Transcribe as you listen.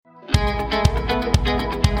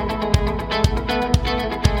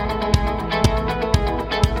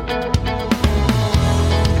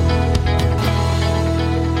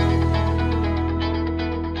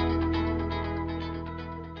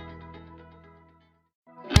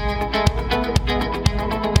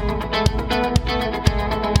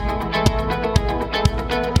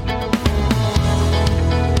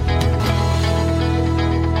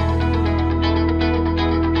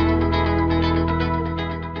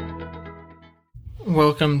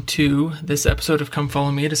Welcome to this episode of Come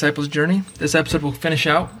Follow Me, A Disciple's Journey. This episode will finish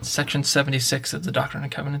out section 76 of the Doctrine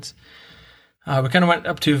and Covenants. We kind of went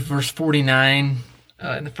up to verse 49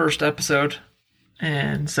 in the first episode,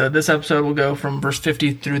 and so this episode will go from verse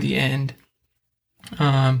 50 through the end.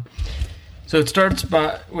 So it starts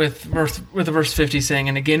with verse 50 saying,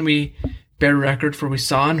 "And again we bear record, for we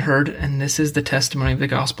saw and heard, and this is the testimony of the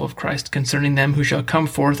gospel of Christ concerning them who shall come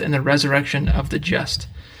forth in the resurrection of the just."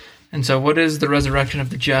 And so what is the resurrection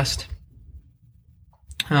of the just?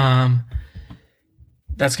 That's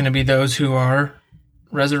going to be those who are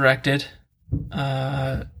resurrected in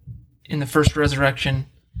the first resurrection.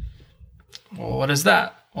 Well, what is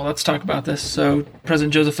that? Well, let's talk about this. So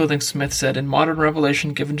President Joseph Fielding Smith said, "In modern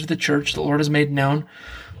revelation given to the church, the Lord has made known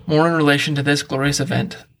more in relation to this glorious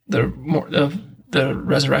event, the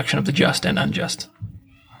resurrection of the just and unjust.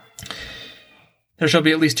 There shall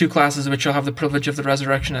be at least two classes which shall have the privilege of the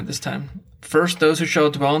resurrection at this time. First, those who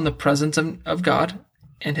shall dwell in the presence of God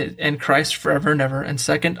and Christ forever and ever. And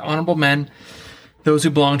second, honorable men, those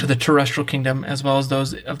who belong to the terrestrial kingdom, as well as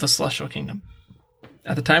those of the celestial kingdom.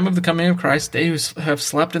 At the time of the coming of Christ, they who have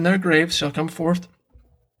slept in their graves shall come forth,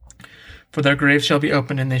 for their graves shall be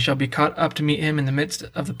opened, and they shall be caught up to meet him in the midst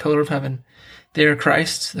of the pillar of heaven. They are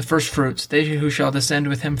Christ's, the first fruits, they who shall descend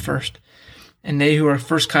with him first, and they who are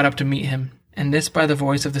first caught up to meet him. And this by the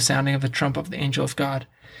voice of the sounding of the trump of the angel of God.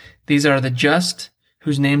 These are the just,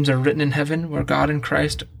 whose names are written in heaven, where God and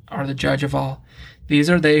Christ are the judge of all. These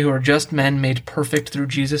are they who are just men made perfect through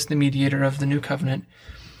Jesus, the mediator of the new covenant,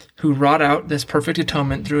 who wrought out this perfect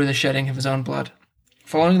atonement through the shedding of his own blood.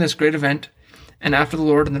 Following this great event, and after the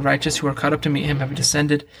Lord and the righteous who are caught up to meet him have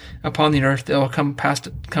descended upon the earth, there will come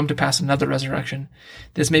to pass another resurrection.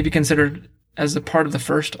 This may be considered as a part of the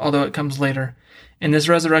first, although it comes later. In this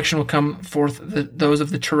resurrection will come forth those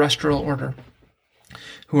of the terrestrial order,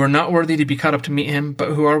 who are not worthy to be caught up to meet him, but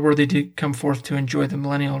who are worthy to come forth to enjoy the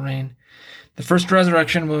millennial reign. The first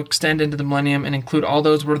resurrection will extend into the millennium and include all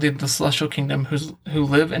those worthy of the celestial kingdom who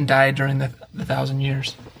live and die during the 1,000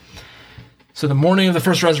 years. So the morning of the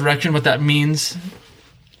first resurrection, what that means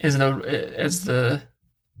is as it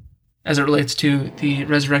relates to the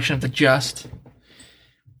resurrection of the just.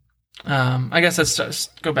 I guess let's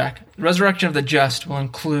go back. The resurrection of the just will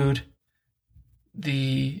include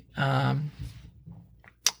the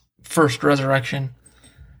first resurrection,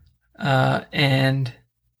 and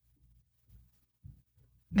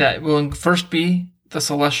that will first be the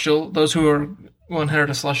celestial, those who will inherit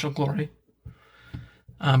a celestial glory.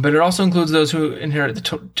 But it also includes those who inherit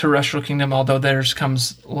the terrestrial kingdom, although theirs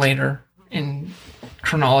comes later in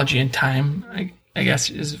chronology and time, I guess,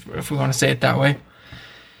 is if we want to say it that way.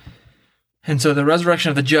 And so the resurrection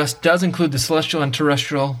of the just does include the celestial and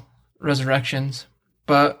terrestrial resurrections,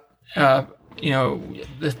 but the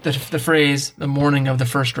phrase "the morning of the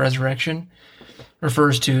first resurrection"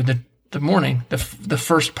 refers to the morning, the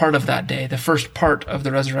first part of that day, the first part of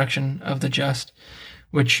the resurrection of the just,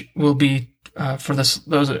 which will be for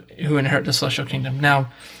those who inherit the celestial kingdom. Now,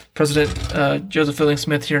 President Joseph Fielding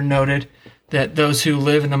Smith here noted that those who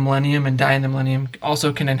live in the millennium and die in the millennium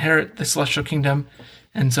also can inherit the celestial kingdom.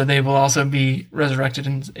 And so they will also be resurrected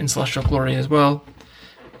in celestial glory as well,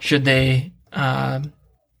 should they,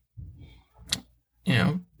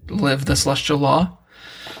 live the celestial law.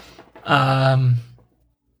 And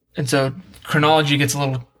so chronology gets a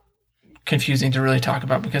little confusing to really talk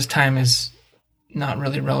about because time is not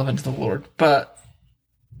really relevant to the Lord. But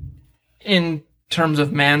in terms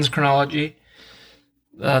of man's chronology,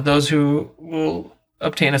 those who will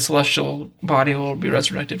obtain a celestial body will be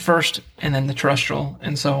resurrected first, and then the terrestrial,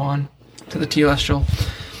 and so on to the telestial.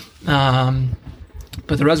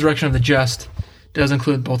 But the resurrection of the just does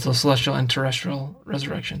include both the celestial and terrestrial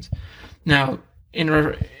resurrections. Now,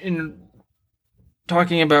 in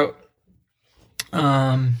talking about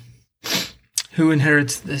who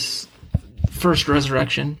inherits this first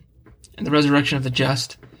resurrection and the resurrection of the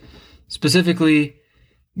just, specifically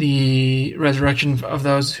the resurrection of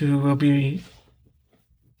those who will be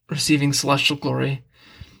receiving celestial glory.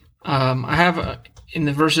 I have in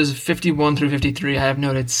the verses 51 through 53, I have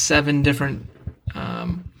noted 7 different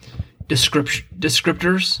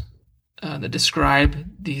descriptors that describe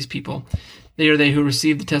these people. They are they who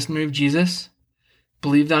received the testimony of Jesus,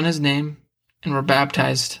 believed on his name, and were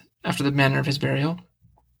baptized after the manner of his burial.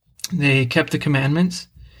 They kept the commandments.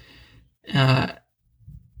 They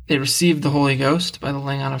received the Holy Ghost by the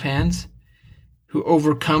laying on of hands, who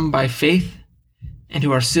overcome by faith, and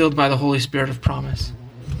who are sealed by the Holy Spirit of promise.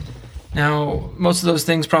 Now, most of those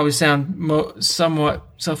things probably sound somewhat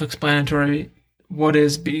self-explanatory. What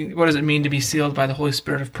does it mean to be sealed by the Holy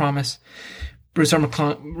Spirit of promise? Bruce R.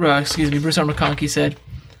 McConkie said,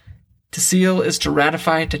 "To seal is to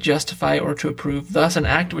ratify, to justify, or to approve. Thus, an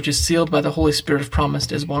act which is sealed by the Holy Spirit of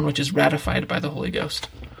promise is one which is ratified by the Holy Ghost."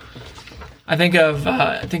 I think of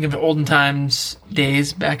olden times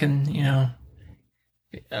days back in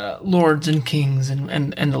lords and kings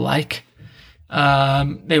and the like.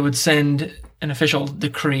 They would send an official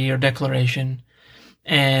decree or declaration,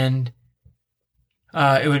 and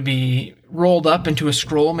it would be rolled up into a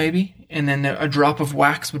scroll, maybe, and then a drop of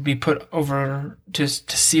wax would be put over to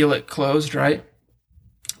seal it closed, right?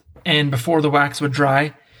 And before the wax would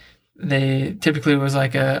dry, typically it was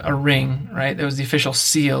like a ring, right? That was the official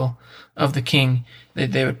seal of the king.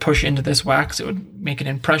 They would push into this wax, it would make an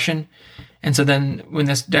impression. And so then when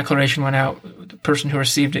this declaration went out, the person who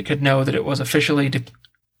received it could know that it was officially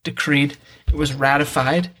decreed, it was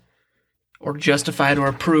ratified or justified or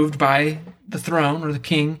approved by the throne or the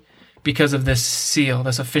king because of this seal,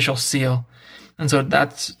 this official seal. And so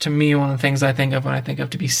that's, to me, one of the things I think of when I think of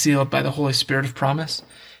to be sealed by the Holy Spirit of promise.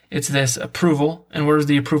 It's this approval. And where's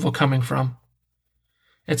the approval coming from?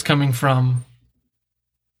 It's coming from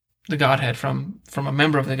the Godhead, from a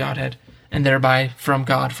member of the Godhead, and thereby from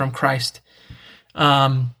God, from Christ.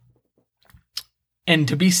 And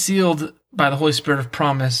to be sealed by the Holy Spirit of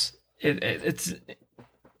promise, it's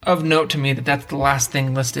of note to me that that's the last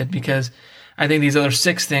thing listed, because I think these other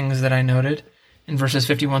 6 things that I noted in verses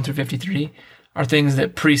 51 through 53 are things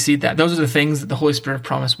that precede that. Those are the things that the Holy Spirit of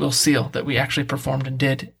promise will seal, that we actually performed and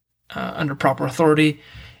did under proper authority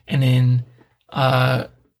and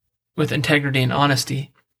with integrity and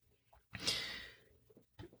honesty.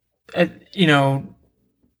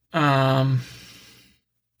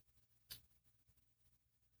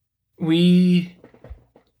 We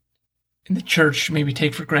in the church maybe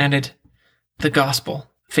take for granted the gospel,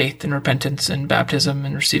 faith and repentance and baptism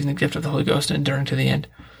and receiving the gift of the Holy Ghost and enduring to the end.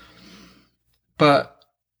 But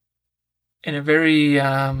in a very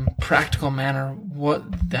practical manner,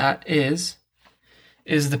 what that is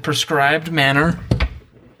the prescribed manner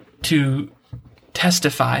to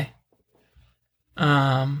testify,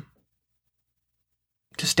 to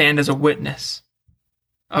stand as a witness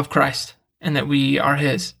of Christ and that we are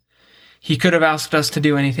His. He could have asked us to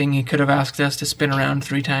do anything. He could have asked us to spin around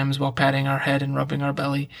 3 times while patting our head and rubbing our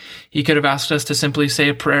belly. He could have asked us to simply say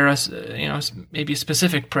a prayer, maybe a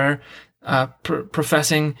specific prayer,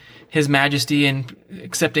 professing His majesty and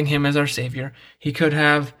accepting Him as our Savior. He could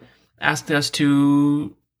have asked us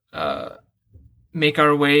to make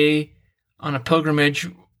our way on a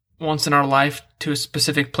pilgrimage once in our life to a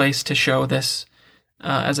specific place to show this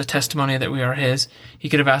as a testimony that we are His. He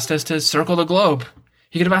could have asked us to circle the globe.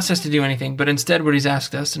 He could have asked us to do anything, but instead what He's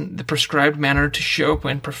asked us in the prescribed manner to show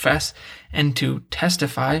and profess and to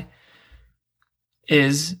testify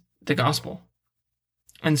is the gospel.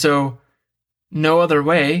 And so no other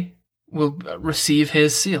way will receive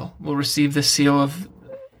His seal, will receive the seal of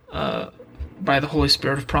by the Holy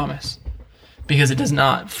Spirit of promise, because it is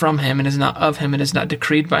not from Him, it is not of Him, it is not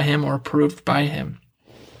decreed by Him or approved by Him.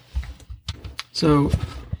 So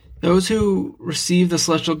those who receive the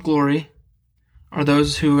celestial glory are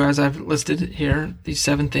those who, as I've listed here, these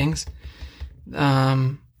 7 things,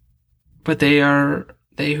 but they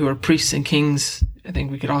who are priests and kings. I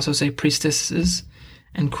think we could also say priestesses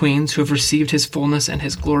and queens who have received His fullness and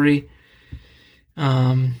His glory,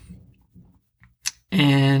 and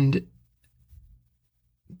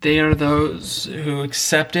they are those who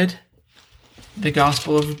accepted the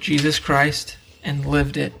gospel of Jesus Christ and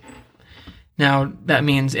lived it. Now, that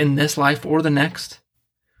means in this life or the next.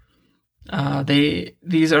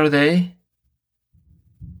 These are they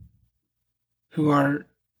who are,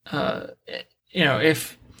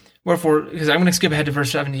 wherefore, because I'm going to skip ahead to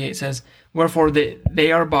verse 78, it says, wherefore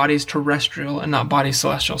they are bodies terrestrial and not bodies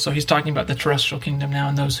celestial. So he's talking about the terrestrial kingdom now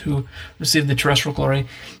and those who receive the terrestrial glory.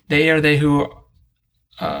 They are they who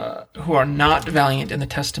are not valiant in the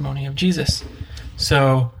testimony of Jesus.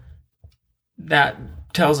 So that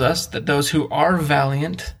tells us that those who are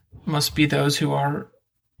valiant must be those who are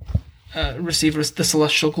receive the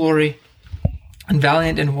celestial glory. And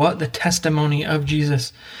valiant in what? The testimony of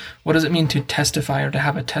Jesus. What does it mean to testify or to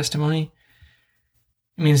have a testimony?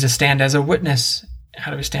 It means to stand as a witness.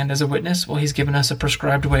 How do we stand as a witness? Well, He's given us a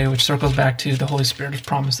prescribed way, which circles back to the Holy Spirit of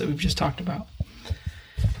promise that we've just talked about.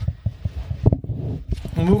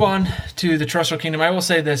 We'll move on to the terrestrial kingdom. I will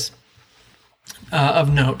say this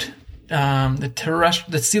of note.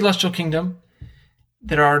 The celestial kingdom,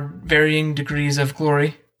 there are varying degrees of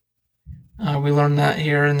glory. We learn that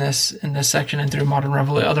here in this section and through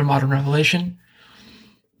other modern revelation,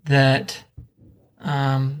 that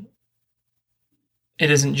it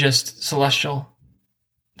isn't just celestial.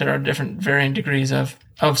 there are different varying degrees of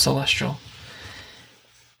celestial.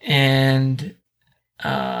 And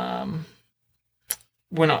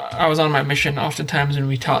when I was on my mission, oftentimes when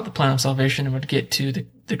we taught the plan of salvation and would get to the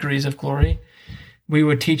degrees of glory, we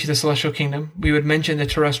would teach the celestial kingdom. We would mention the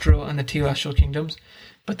terrestrial and the telestial kingdoms,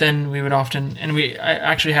 but then we would often, I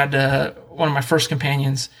actually had one of my first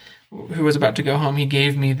companions who was about to go home. He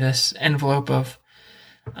gave me this envelope of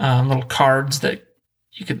little cards that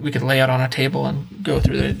we could lay out on a table and go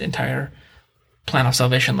through the entire plan of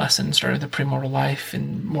salvation lesson, starting with the premortal life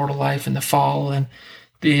and mortal life and the fall and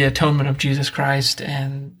the atonement of Jesus Christ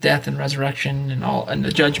and death and resurrection and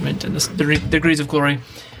the judgment and the degrees of glory.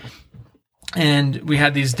 And we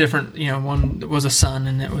had these different, one was a sun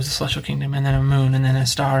and it was the celestial kingdom, and then a moon and then a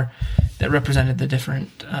star that represented the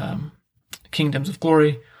different kingdoms of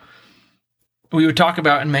glory. We would talk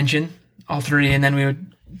about and mention all three, and then we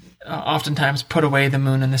would oftentimes put away the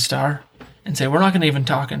moon and the star and say, we're not going to even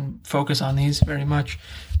talk and focus on these very much,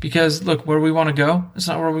 because look, where we want to go, it's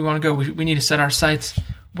not where we want to go. We need to set our sights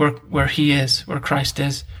where he is, where Christ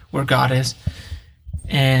is, where God is.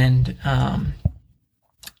 And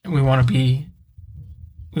we want to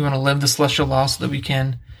live the celestial law so that we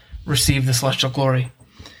can receive the celestial glory.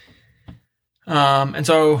 And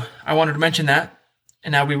so I wanted to mention that.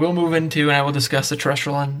 And now we will move into, and I will discuss the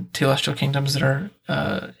terrestrial and telestial kingdoms that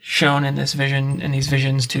are shown in this vision, in these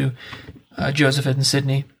visions to Joseph and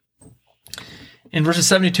Sidney. In verses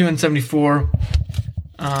 72 and 74,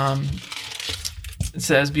 it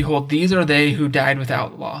says, "Behold, these are they who died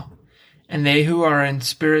without law, and they who are in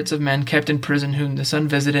spirits of men kept in prison, whom the Son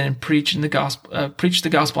visited and preached the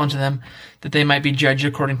gospel unto them, that they might be judged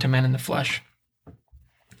according to men in the flesh."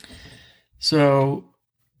 So,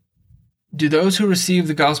 do those who receive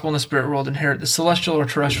the gospel in the spirit world inherit the celestial or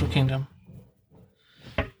terrestrial kingdom?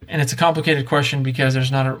 And it's a complicated question because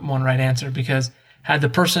there's not one right answer. Because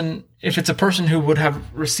if it's a person who would have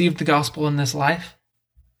received the gospel in this life,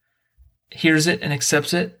 hears it and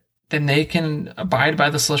accepts it, then they can abide by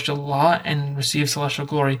the celestial law and receive celestial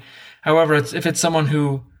glory. However, if it's someone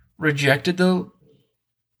who rejected the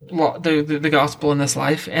gospel in this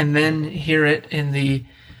life and then hear it in the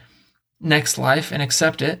next life and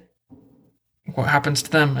accept it, what happens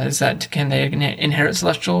to them? Can they inherit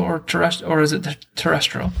celestial or terrestrial, or is it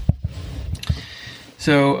terrestrial?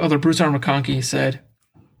 So Elder Bruce R. McConkie said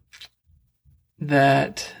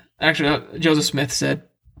that, actually Joseph Smith said,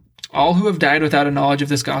 "All who have died without a knowledge of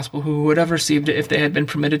this gospel, who would have received it if they had been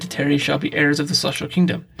permitted to tarry, shall be heirs of the celestial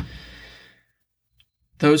kingdom.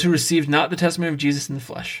 Those who received not the testimony of Jesus in the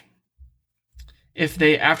flesh. If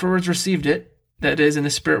they afterwards received it, that is, in the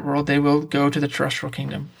spirit world, they will go to the terrestrial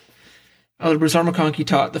kingdom." Elder Bruce R. McConkie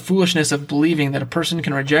taught the foolishness of believing that a person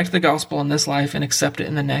can reject the gospel in this life and accept it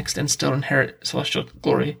in the next and still inherit celestial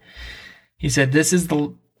glory. He said, "This is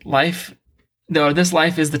the life, though this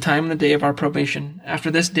life is the time and the day of our probation. After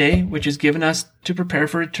this day, which is given us to prepare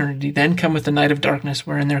for eternity, then cometh the night of darkness,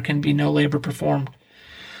 wherein there can be no labor performed.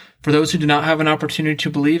 For those who do not have an opportunity to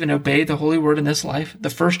believe and obey the holy word in this life, the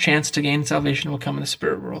first chance to gain salvation will come in the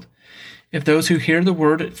spirit world. If those who hear the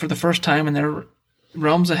word for the first time in their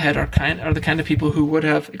realms ahead are the kind of people who would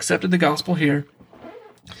have accepted the gospel here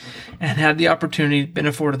and had the opportunity been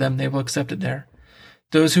afforded them, they will accept it there.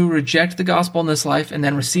 Those who reject the gospel in this life and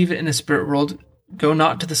then receive it in the spirit world go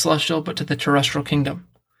not to the celestial but to the terrestrial kingdom."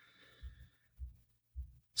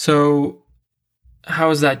 So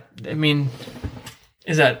how is that? I mean,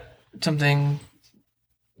 is that something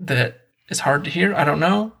that is hard to hear? I don't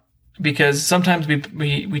know, because sometimes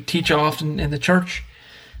we teach often in the church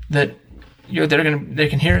that they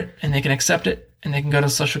can hear it and they can accept it and they can go to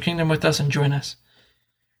the celestial kingdom with us and join us.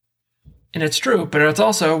 And it's true, but it's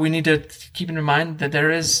also, we need to keep in mind that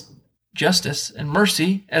there is justice and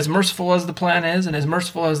mercy. As merciful as the plan is, and as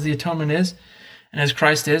merciful as the atonement is, and as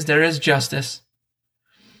Christ is, there is justice.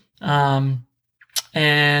 And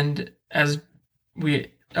as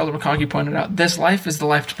Elder McConkie pointed out, this life is the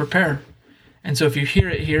life to prepare. And so if you hear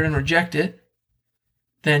it here and reject it,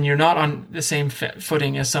 then you're not on the same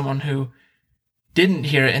footing as someone who didn't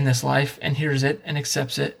hear it in this life and hears it and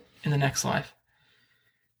accepts it in the next life.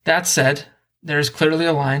 That said, there is clearly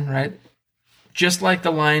a line, right? Just like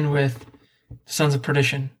the line with sons of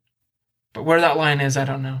perdition. But where that line is, I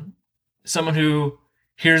don't know. Someone who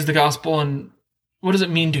hears the gospel, and what does it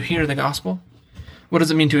mean to hear the gospel? What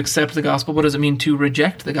does it mean to accept the gospel? What does it mean to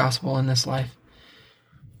reject the gospel in this life?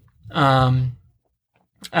 I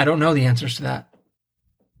don't know the answers to that.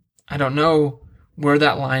 I don't know where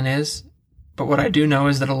that line is. But what I do know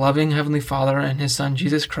is that a loving Heavenly Father and His Son,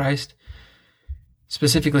 Jesus Christ,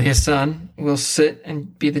 specifically His Son, will sit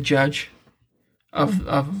and be the judge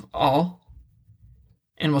of all.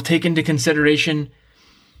 and will take into consideration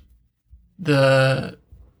our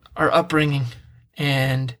upbringing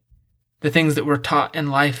and the things that we're taught in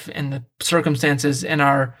life and the circumstances and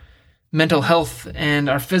our mental health and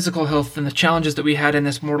our physical health and the challenges that we had in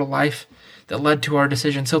this mortal life that led to our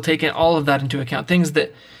decisions. He'll take all of that into account, things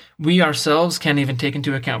that we ourselves can't even take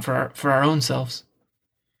into account for our own selves.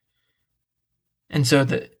 And so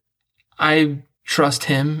that I trust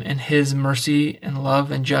him and his mercy and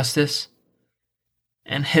love and justice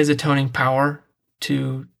and his atoning power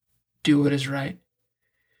to do what is right.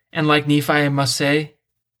 And like Nephi, I must say,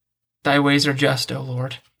 thy ways are just, O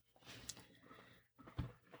Lord.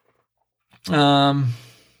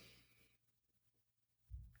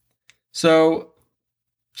 So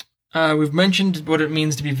we've mentioned what it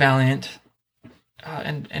means to be valiant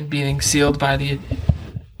and being sealed by the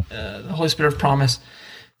Holy Spirit of promise.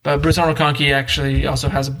 But Bruce Arnold Conkey actually also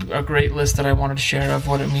has a great list that I wanted to share of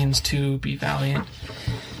what it means to be valiant.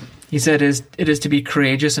 He said it is to be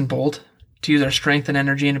courageous and bold, to use our strength and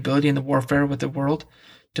energy and ability in the warfare with the world,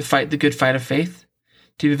 to fight the good fight of faith.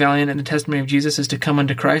 To be valiant in the testimony of Jesus is to come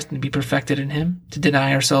unto Christ and to be perfected in him, to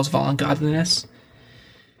deny ourselves of all ungodliness.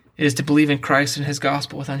 It is to believe in Christ and his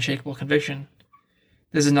gospel with unshakable conviction.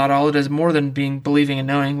 This is not all. It is more than believing and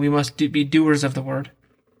knowing. We must be doers of the word.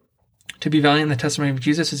 To be valiant in the testimony of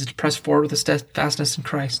Jesus is to press forward with a steadfastness in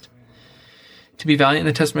Christ. To be valiant in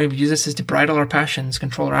the testimony of Jesus is to bridle our passions,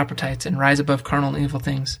 control our appetites, and rise above carnal and evil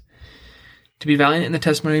things. To be valiant in the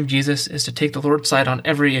testimony of Jesus is to take the Lord's side on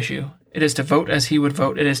every issue. It is to vote as he would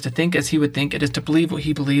vote. It is to think as he would think. It is to believe what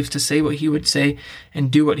he believes, to say what he would say,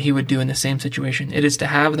 and do what he would do in the same situation. It is to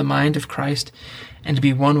have the mind of Christ and to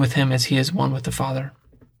be one with him as he is one with the Father.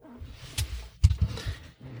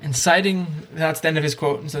 And that's the end of his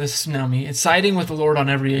quote, and so this is now me. And siding with the Lord on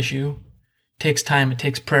every issue takes time, it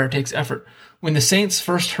takes prayer, it takes effort. When the saints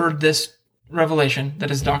first heard this revelation,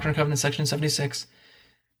 that is Doctrine and Covenants, section 76,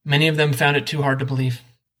 many of them found it too hard to believe.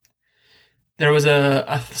 There was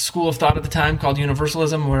a school of thought at the time called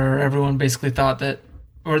Universalism, where everyone basically thought that,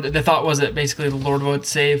 or the thought was that basically the Lord would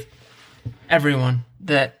save everyone,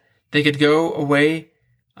 that they could go away,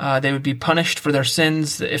 they would be punished for their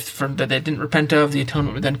sins that they didn't repent of, the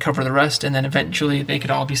atonement would then cover the rest, and then eventually they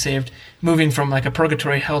could all be saved, moving from like a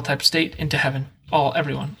purgatory hell type state into heaven,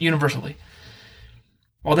 everyone, universally.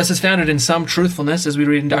 While this is founded in some truthfulness, as we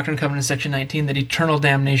read in Doctrine and Covenants, section 19, that eternal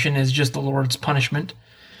damnation is just the Lord's punishment,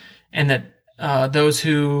 and that those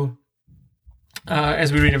who,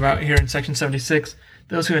 as we read about here in section 76,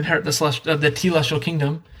 those who inherit the telestial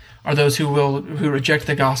kingdom are those who reject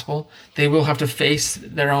the gospel. They will have to face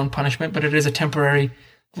their own punishment, but it is a temporary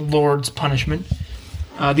Lord's punishment.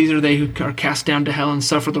 These are they who are cast down to hell and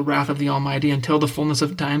suffer the wrath of the Almighty until the fullness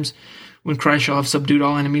of times, when Christ shall have subdued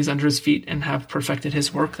all enemies under his feet and have perfected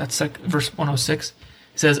his work. That's verse 106.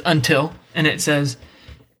 It says until, and it says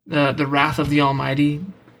the wrath of the Almighty.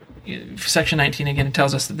 Section 19, again, it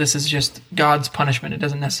tells us that this is just God's punishment. It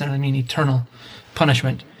doesn't necessarily mean eternal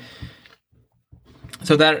punishment.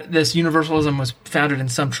 So that this universalism was founded in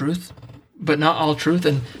some truth, but not all truth,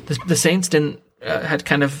 and the saints had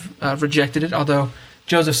kind of rejected it, although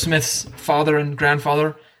Joseph Smith's father and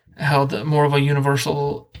grandfather held more of a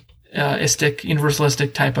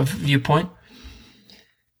universalistic type of viewpoint.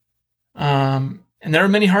 And there are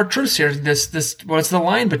many hard truths here. What's the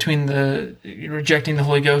line between rejecting the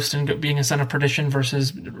Holy Ghost and being a son of perdition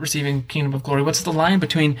versus receiving kingdom of glory? What's the line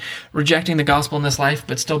between rejecting the gospel in this life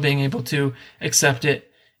but still being able to accept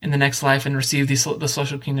it in the next life and receive the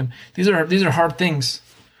celestial kingdom? These are hard things.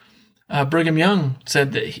 Brigham Young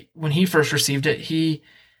said that when he first received it, he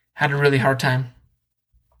had a really hard time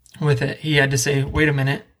with it. He had to say, wait a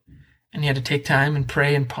minute, and he had to take time and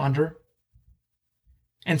pray and ponder.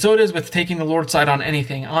 And so it is with taking the Lord's side on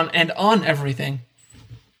anything, on everything.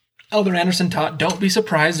 Elder Anderson taught, don't be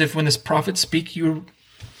surprised if when this prophet speaks you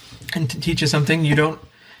and teaches something you don't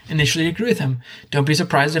initially agree with him. Don't be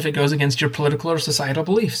surprised if it goes against your political or societal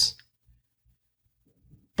beliefs.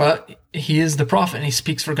 But he is the prophet and he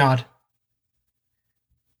speaks for God.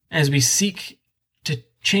 As we seek to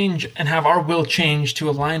change and have our will change to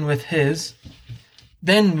align with his,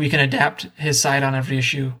 then we can adapt his side on every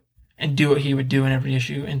issue and do what he would do in every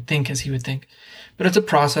issue and think as he would think. But it's a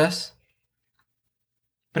process.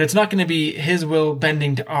 But it's not going to be his will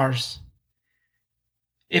bending to ours.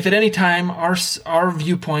 If at any time our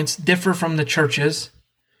viewpoints differ from the churches,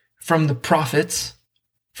 from the prophets,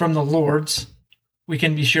 from the Lord's, we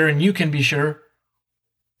can be sure, and you can be sure,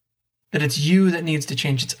 that it's you that needs to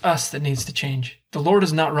change. It's us that needs to change. The Lord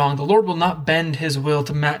is not wrong. The Lord will not bend his will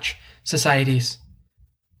to match societies.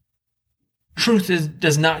 Truth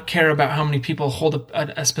does not care about how many people hold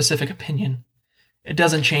a specific opinion. It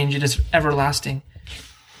doesn't change. It is everlasting,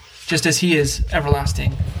 just as he is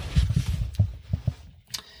everlasting.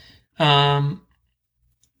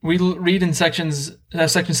 We read in section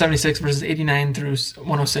 76, verses 89 through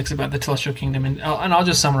 106 about the celestial kingdom, and I'll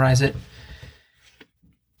just summarize it.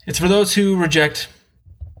 It's for those who reject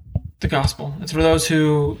the gospel. It's for those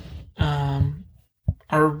who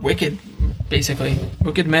are wicked, basically,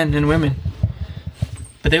 wicked men and women.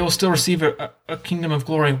 But they will still receive a kingdom of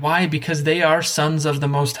glory. Why? Because they are sons of the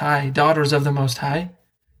Most High, daughters of the Most High.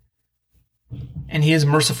 And he is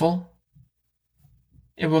merciful.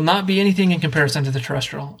 It will not be anything in comparison to the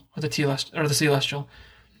terrestrial or the celestial.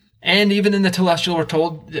 And even in the telestial, we're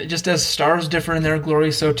told that just as stars differ in their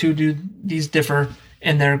glory, so too do these differ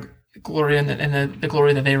in their glory and the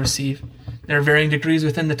glory that they receive. There are varying degrees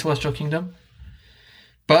within the celestial kingdom,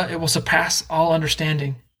 but it will surpass all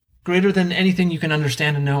understanding, greater than anything you can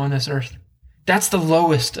understand and know on this earth. That's the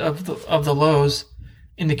lowest of the lows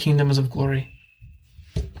in the kingdoms of glory.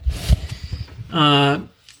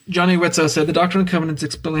 Johnny Wetzel said, the Doctrine and Covenants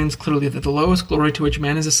explains clearly that the lowest glory to which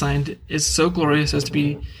man is assigned is so glorious as to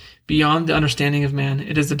be beyond the understanding of man.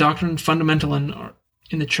 It is the doctrine fundamental in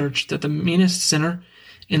the church that the meanest sinner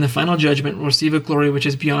in the final judgment will receive a glory which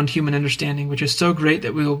is beyond human understanding, which is so great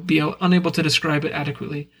that we will be unable to describe it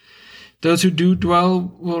adequately. Those who do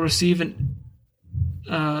dwell will receive an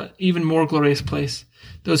even more glorious place.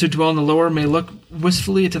 Those who dwell in the lower may look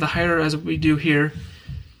wistfully to the higher as we do here.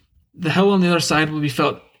 The hell on the other side will be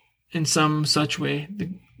felt in some such way.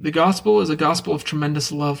 The gospel is a gospel of tremendous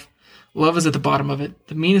love. Love is at the bottom of it.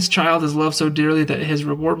 The meanest child is loved so dearly that his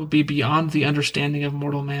reward will be beyond the understanding of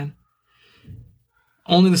mortal man.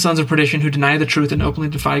 Only the sons of perdition who deny the truth and openly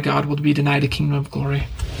defy God will be denied a kingdom of glory.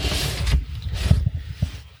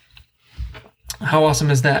 How awesome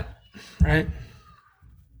is that, right?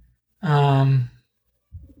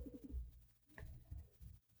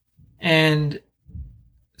 And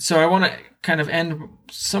so I want to kind of end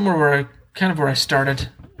somewhere where I started,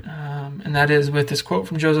 and that is with this quote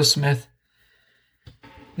from Joseph Smith,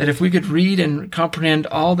 that if we could read and comprehend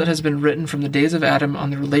all that has been written from the days of Adam on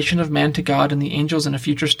the relation of man to God and the angels in a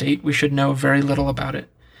future state, we should know very little about it.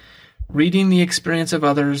 Reading the experience of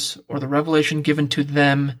others or the revelation given to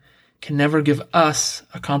them can never give us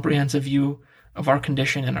a comprehensive view of our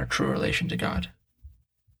condition and our true relation to God.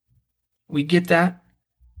 We get that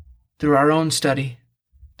through our own study,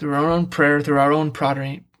 through our own prayer, through our own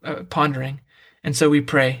pondering. And so we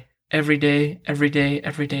pray every day, every day,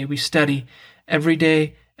 every day. We study every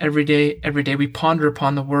day, every day, every day. We ponder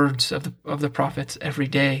upon the words of the prophets every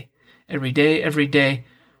day, every day, every day,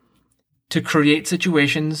 to create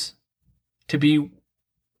situations to be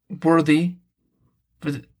worthy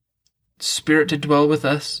for the Spirit to dwell with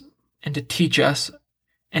us and to teach us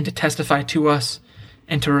and to testify to us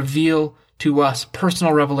and to reveal to us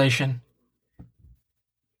personal revelation.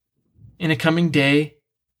 In a coming day,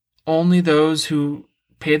 only those who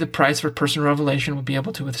pay the price for personal revelation will be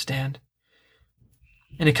able to withstand.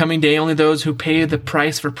 In a coming day, only those who pay the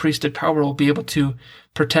price for priesthood power will be able to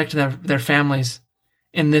protect their families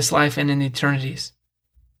in this life and in eternities.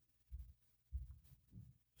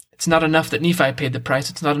 It's not enough that Nephi paid the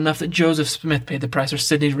price. It's not enough that Joseph Smith paid the price, or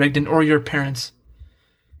Sidney Rigdon, or your parents.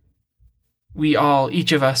 We all,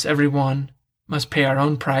 each of us, every one, must pay our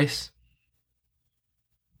own price.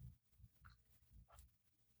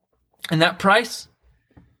 And that price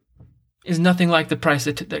is nothing like the price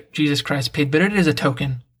that Jesus Christ paid, but it is a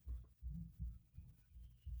token.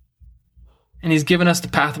 And he's given us the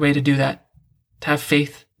pathway to do that, to have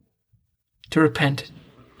faith, to repent,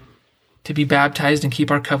 to be baptized and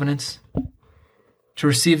keep our covenants, to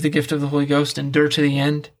receive the gift of the Holy Ghost, endure to the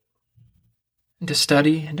end, and to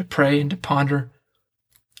study and to pray and to ponder.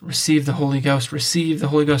 Receive the Holy Ghost,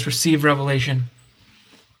 receive revelation.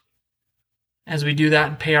 As we do that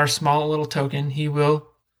and pay our small little token, he will,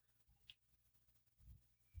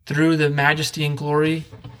 through the majesty and glory,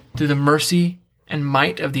 through the mercy and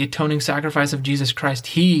might of the atoning sacrifice of Jesus Christ,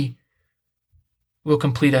 he will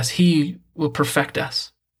complete us. He will perfect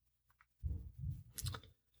us.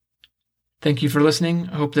 Thank you for listening.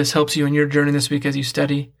 I hope this helps you in your journey this week as you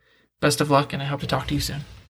study. Best of luck, and I hope to talk to you soon.